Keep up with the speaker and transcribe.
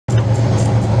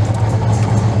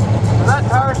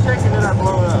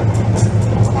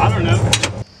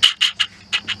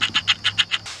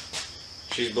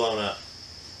She's blown up.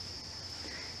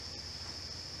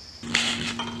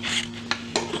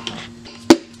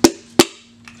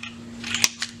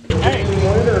 Hey.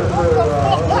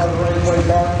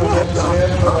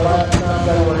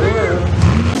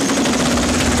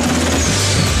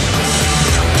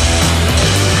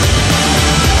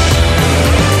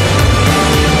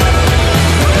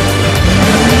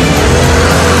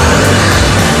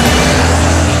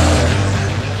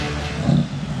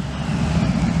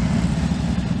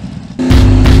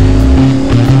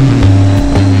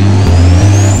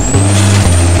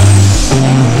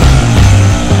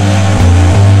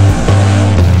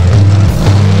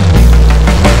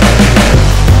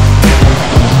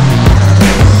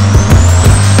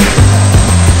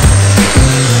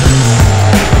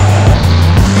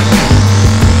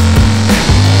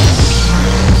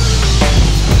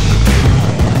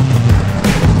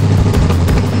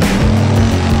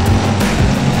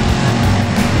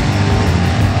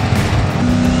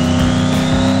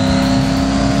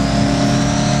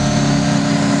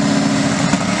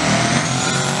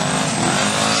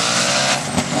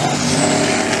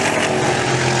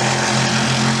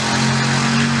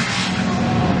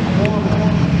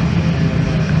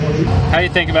 How do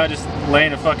you think about just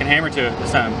laying a fucking hammer to it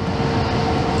this time?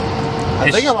 I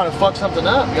think I might have fucked something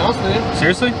up, to be honest with you.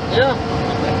 Seriously? Yeah.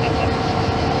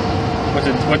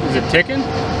 What is it ticking?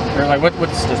 Or like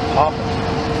what's just popping?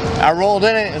 I rolled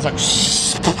in it, it's like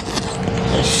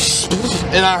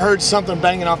and I heard something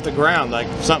banging off the ground, like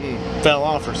something fell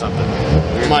off or something.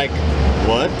 I'm like,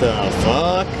 what the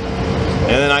fuck?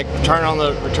 And then I turn on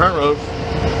the return road.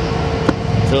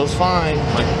 Feels fine.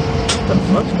 I'm like, what the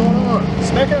fuck's going on?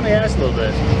 Smack it on the ass a little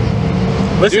bit.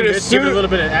 Listen, Dude, give it a little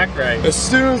bit of act right. As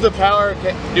soon as the power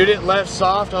dude, it left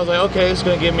soft, I was like, okay, it's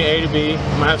gonna give me A to B.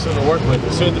 I'm gonna have something to work with.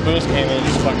 As soon as the boost came in, it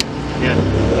just fucking, Yeah.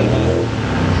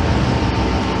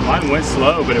 Mine went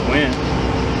slow, but it went.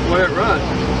 What did it run?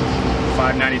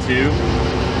 592. You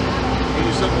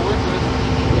do something to work with.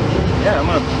 Yeah, I'm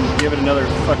gonna give it another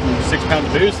fucking 6 pound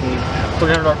boost and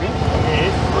 300 RPM.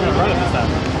 Yeah, we're gonna run it this time.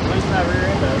 At least not rear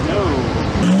end though. No.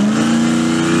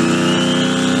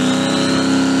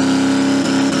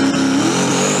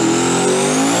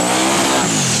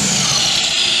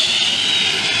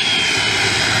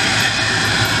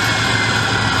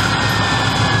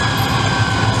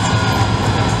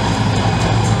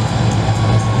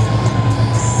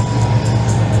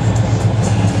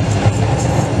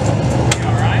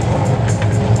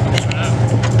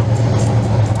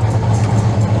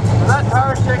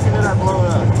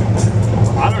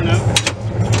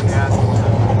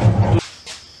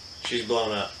 She's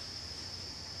blown up.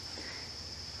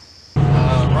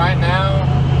 Right now,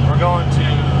 we're going to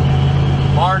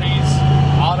Marty's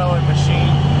Auto and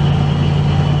Machine.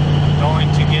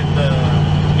 Going to get the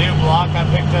new block I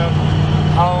picked up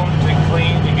honed and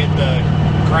cleaned to get the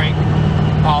crank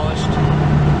polished.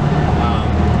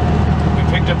 We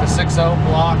picked up a 6.0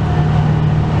 block,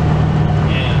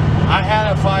 and I had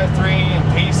a 5.3 in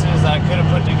pieces that I could have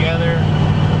put together,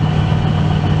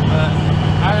 but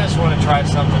I just want to try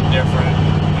something different,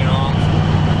 you know.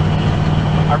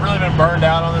 I've really been burned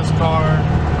out on this car,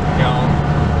 you know,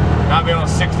 not being on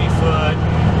 60 foot,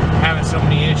 having so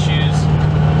many issues.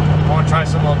 I want to try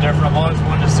something a little different. I've always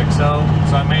wanted a 6.0,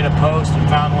 so I made a post and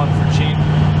found one for cheap.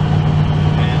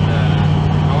 And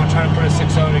I want to try to put a 6.0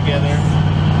 together.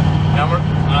 Now,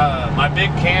 my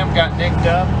big cam got nicked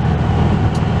up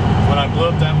when I blew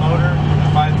up that motor,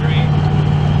 the 5.3.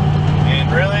 And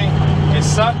really, it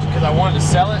sucked because I wanted to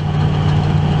sell it,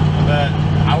 but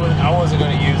I wasn't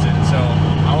going to use it, so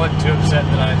I wasn't too upset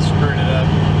that I screwed it up.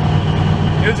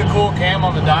 It was a cool cam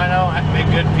on the dyno, had made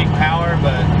good peak power,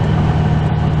 but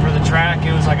for the track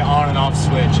it was like an on and off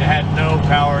switch. It had no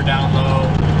power down low,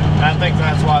 and I think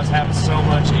that's why I was having so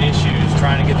much issues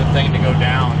trying to get the thing to go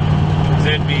down, because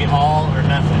it'd be all or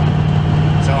nothing.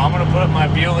 So I'm going to put up my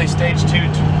Bewley Stage 2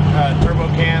 turbo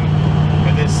cam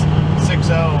with this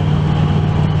 6.0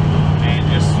 and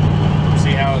just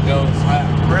see how it goes. I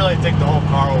really think the whole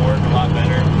car will work a lot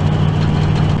better.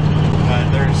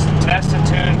 There's test and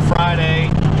tune Friday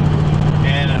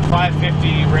and a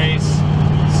 550 race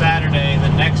Saturday.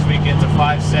 The next weekend's a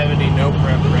 570 no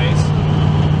prep race.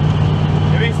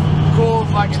 It'd be cool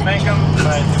if I could make them,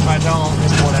 but if I don't,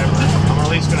 it's whatever. I'm at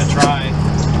least gonna try.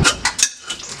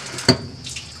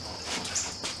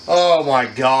 Oh my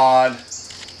god.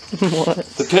 What?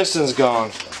 The piston's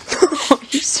gone. Are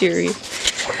you serious?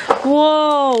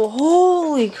 Whoa,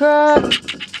 holy crap.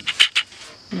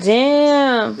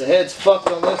 Damn. The head's fucked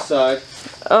on this side.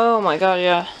 Oh my god,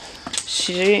 yeah.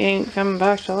 She ain't coming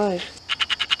back to life.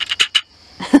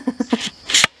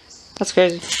 That's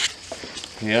crazy.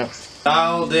 Yeah.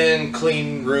 Dialed in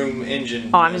clean room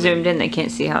engine. Oh, I'm zoomed in. They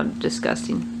can't see how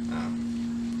disgusting.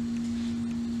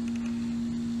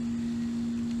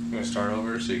 I'm gonna start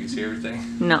over so you can see everything.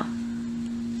 No.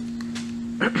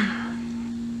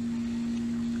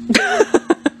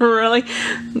 Really?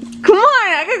 Come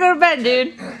on, I gotta go to bed,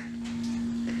 dude.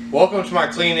 Welcome to my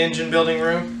clean engine building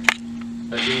room.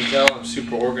 As you can tell, I'm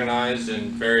super organized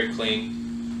and very clean.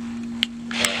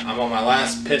 I'm on my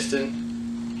last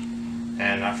piston,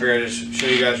 and I figured I'd just show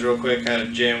you guys real quick how to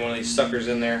jam one of these suckers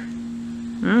in there.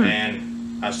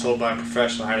 And I was told by a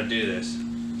professional how to do this,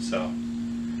 so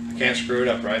I can't screw it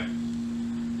up, right?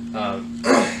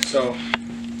 So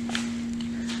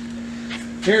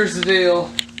here's the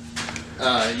deal.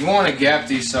 You want to gap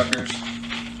these suckers.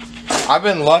 I've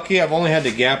been lucky, I've only had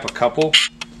to gap a couple.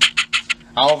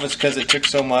 I don't know if it's because it took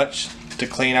so much to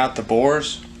clean out the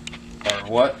bores or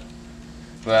what,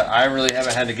 but I really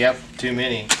haven't had to gap too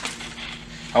many.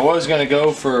 I was going to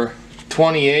go for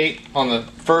 28 on the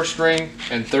first ring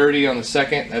and 30 on the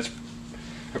second. That's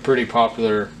a pretty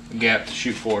popular gap to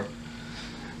shoot for.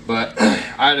 But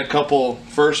I had a couple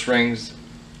first rings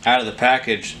out of the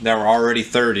package that were already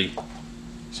 30.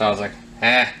 So I was like,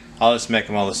 I'll just make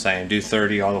them all the same. Do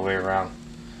 30 all the way around.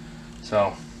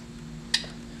 So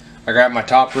I grabbed my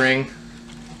top ring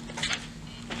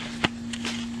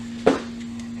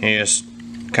and you just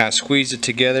kind of squeeze it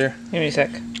together. Give me a sec.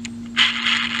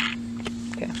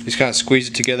 Okay. Just kind of squeeze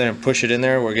it together and push it in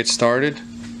there where it gets started.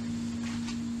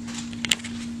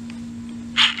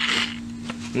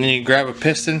 And then you grab a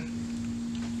piston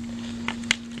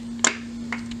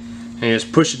and you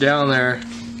just push it down there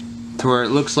to where it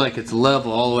looks like it's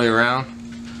level all the way around.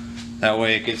 That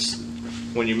way it gets,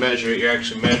 when you measure it, you're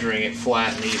actually measuring it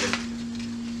flat and even.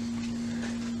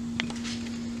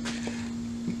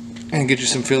 And get you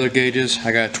some filler gauges.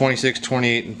 I got 26,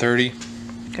 28, and 30.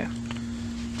 Okay.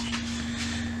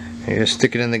 You just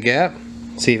stick it in the gap,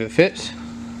 see if it fits.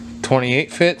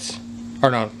 28 fits. Or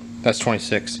no, that's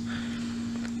 26.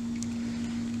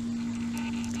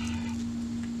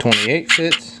 28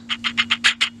 fits.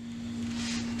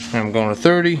 I'm going to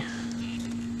 30.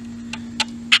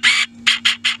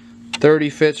 30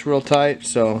 fits real tight,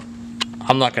 so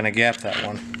I'm not going to gap that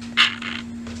one.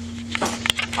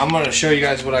 I'm going to show you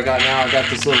guys what I got now. I got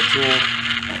this little tool.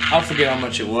 I forget how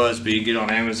much it was, but you can get on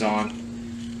Amazon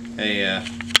a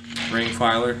ring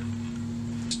filer.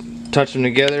 Touch them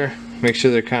together, make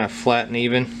sure they're kind of flat and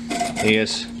even. You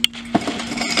just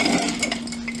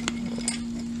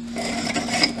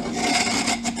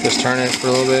turn it for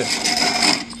a little bit.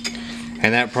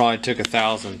 And that probably took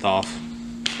 1,000th off.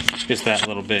 Just that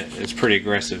little bit. It's pretty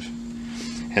aggressive.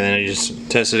 And then you just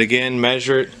test it again,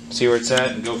 measure it, see where it's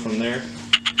at, and go from there.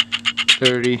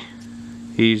 30,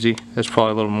 easy. That's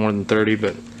probably a little more than 30,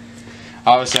 but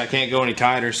obviously I can't go any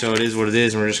tighter, so it is what it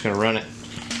is, and we're just going to run it.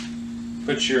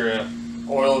 Put your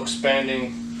oil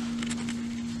expanding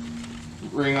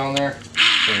ring on there.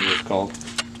 I think what it's called.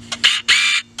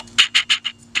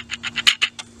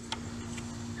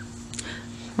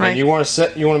 Right. And you want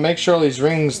to make sure all these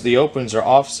rings, the opens are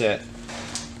offset.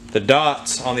 The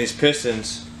dots on these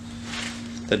pistons,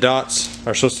 the dots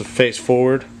are supposed to face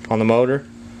forward on the motor.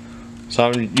 So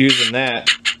I'm using that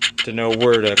to know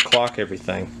where to clock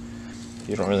everything.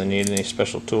 You don't really need any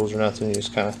special tools or nothing. You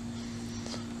just kind of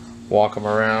walk them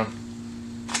around.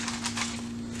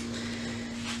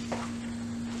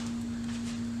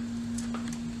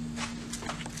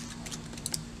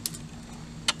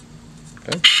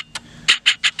 Okay.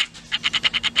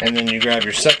 And then you grab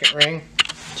your second ring.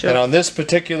 Sure. And on this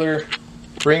particular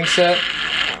ring set,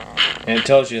 and it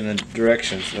tells you in the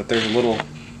directions that there's a little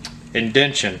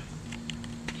indentation.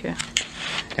 Okay.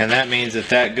 And that means that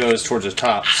that goes towards the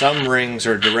top. Some rings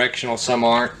are directional, some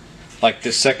aren't. Like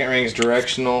this second ring is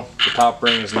directional, the top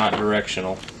ring is not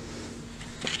directional.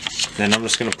 Then I'm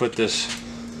just going to put this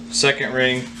second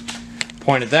ring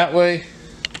pointed that way,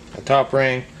 the top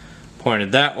ring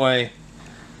pointed that way,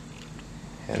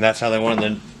 and that's how they wanted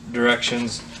the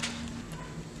directions.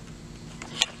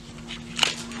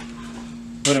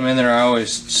 Put them in there. I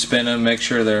always spin them, make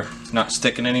sure they're not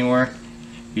sticking anywhere.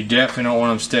 You definitely don't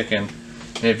want them sticking.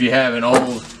 And if you have an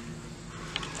old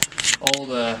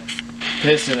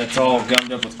piston that's all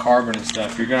gummed up with carbon and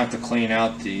stuff, you're gonna have to clean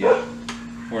out the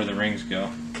where the rings go,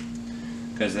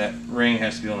 because that ring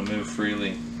has to be able to move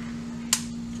freely.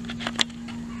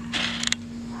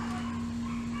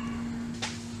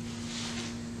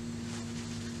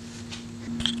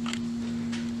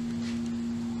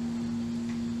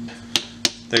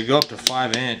 They go up to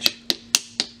 5" and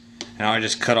I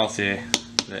just cut off the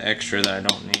extra that I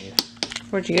don't need.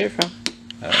 Where'd you get it from?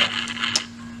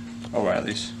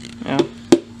 O'Reilly's. Yeah.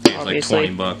 obviously.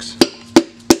 Like $20.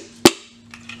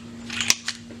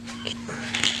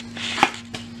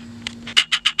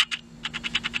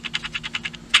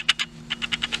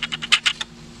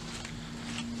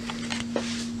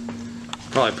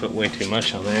 Probably put way too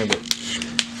much on there, but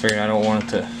figured I don't want it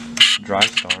to dry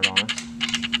start on it.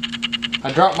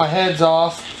 I dropped my heads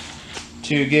off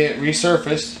to get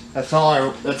resurfaced. That's all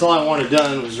I wanted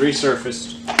done was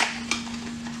resurfaced.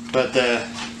 But the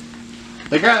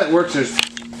guy that works there,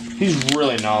 he's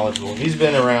really knowledgeable. He's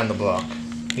been around the block.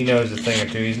 He knows a thing or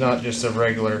two. He's not just a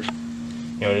regular,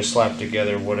 you know, just slap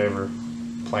together whatever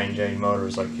plain Jane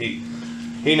motors. Like he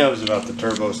knows about the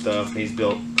turbo stuff. He's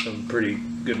built some pretty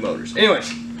good motors. Anyways,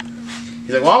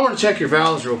 he's like, well, I want to check your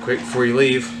valves real quick before you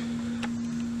leave.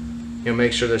 You know,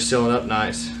 make sure they're sealing up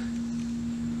nice.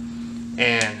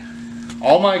 And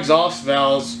all my exhaust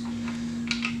valves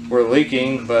were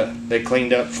leaking, but they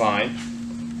cleaned up fine.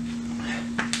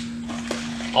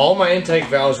 All my intake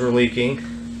valves were leaking.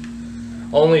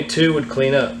 Only 2 would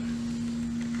clean up.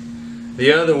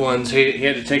 The other ones, he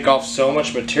had to take off so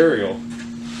much material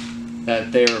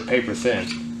that they were paper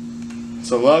thin.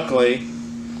 So luckily,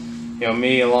 you know,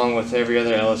 me along with every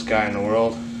other LS guy in the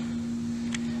world,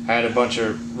 I had a bunch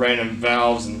of random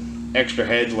valves and extra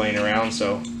heads laying around,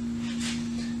 so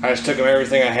I just took him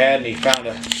everything I had, and he found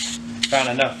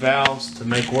enough valves to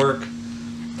make work,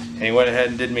 and he went ahead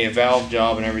and did me a valve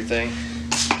job and everything.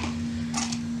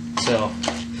 So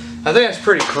I think that's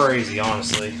pretty crazy,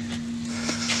 honestly,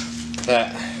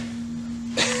 that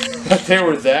that they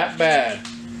were that bad,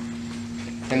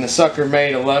 and the sucker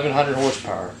made 1100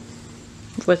 horsepower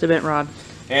With a bent rod.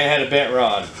 and it had a bent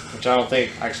rod, which I don't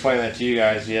think I explained that to you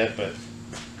guys yet, but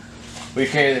we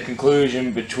came to the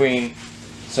conclusion between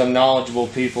some knowledgeable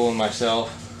people and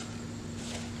myself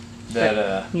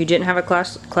that You didn't have a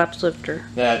collapse lifter.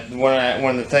 that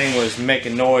when the thing was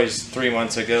making noise 3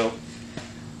 months ago,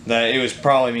 that it was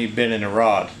probably me bending a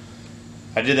rod.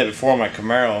 I did that before my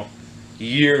Camaro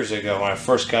years ago when I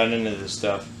first got into this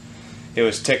stuff. It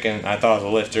was ticking. I thought it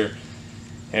was a lifter,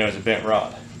 and it was a bent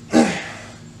rod.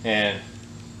 And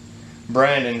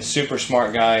Brandon, super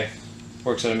smart guy,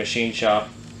 works at a machine shop.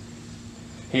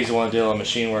 He's the one that did all the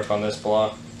machine work on this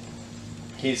block.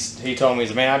 He told me, he's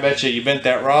like, man, I bet you bent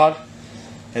that rod,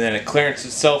 and then it clearanced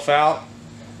itself out,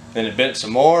 then it bent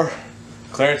some more,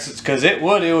 clearance, because it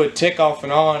would tick off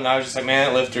and on, and I was just like,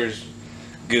 man, that lifter's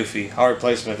goofy. I'll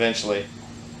replace him eventually.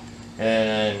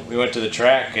 And we went to the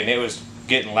track, and it was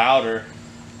getting louder,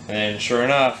 and then sure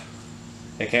enough,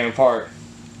 it came apart.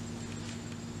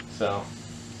 So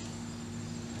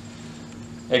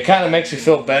it kind of makes me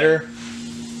feel better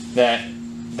that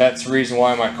that's the reason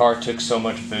why my car took so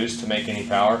much boost to make any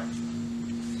power.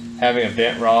 Having a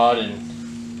bent rod and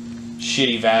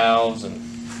shitty valves and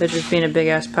But just being a big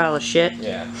ass pile of shit.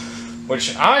 yeah,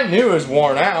 which I knew was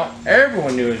worn out.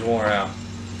 Everyone knew it was worn out.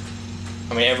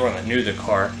 I mean, everyone that knew the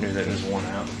car knew that it was worn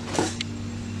out.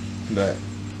 But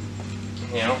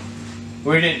you know,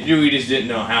 we just didn't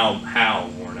know how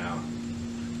worn out.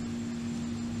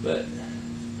 But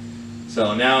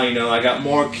so now, you know, I got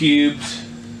more cubes,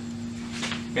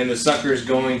 and the sucker's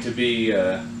going to be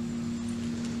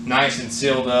nice and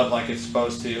sealed up like it's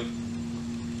supposed to.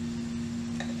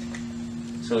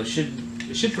 So it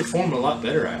should perform a lot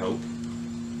better, I hope.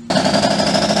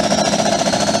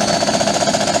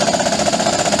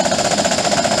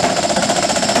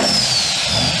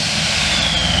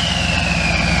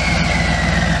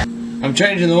 I'm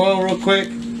changing the oil real quick.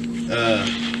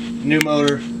 New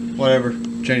motor, whatever,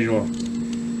 change the oil.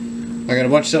 I got a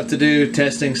bunch of stuff to do.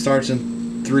 Testing starts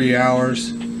in 3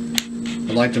 hours.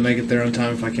 I'd like to make it there on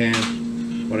time if I can.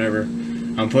 Whatever.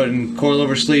 I'm putting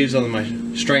coilover sleeves on my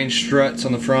strange struts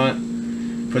on the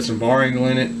front. Put some bar angle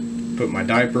in it. Put my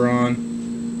diaper on.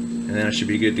 And then I should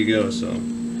be good to go. So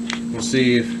we'll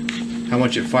see how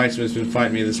much it fights me. It's been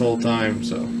fighting me this whole time.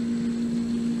 So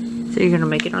you're gonna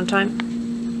make it on time?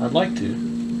 I'd like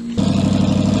to.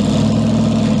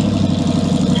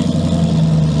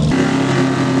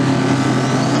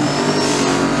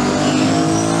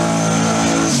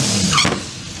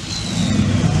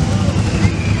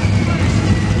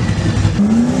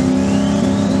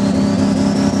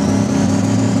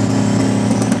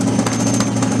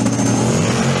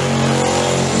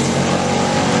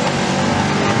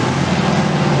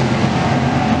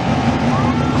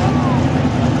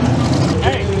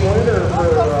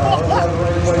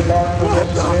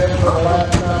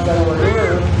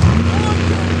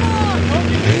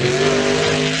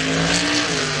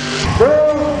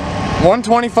 Bro!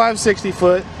 125 60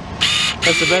 foot.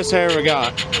 That's the best I ever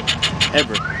got.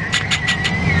 Ever.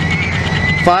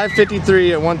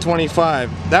 553 at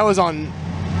 125. That was on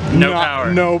No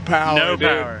power. No power. No dude.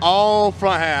 power. All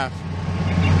front half.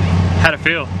 How'd it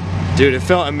feel? Dude, it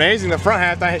felt amazing. The front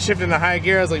half, I shifted into high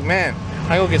gear. I was like, man,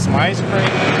 I go get some ice cream.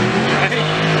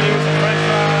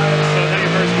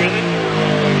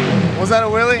 Was that a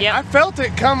wheelie? Yep. I felt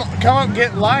it come up,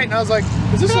 get light, and I was like,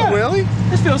 is this a wheelie?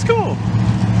 This feels cool.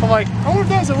 I'm like, I wonder if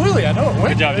that's a wheelie. I know it went.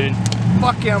 Good job, dude.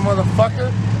 Fuck yeah,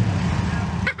 motherfucker.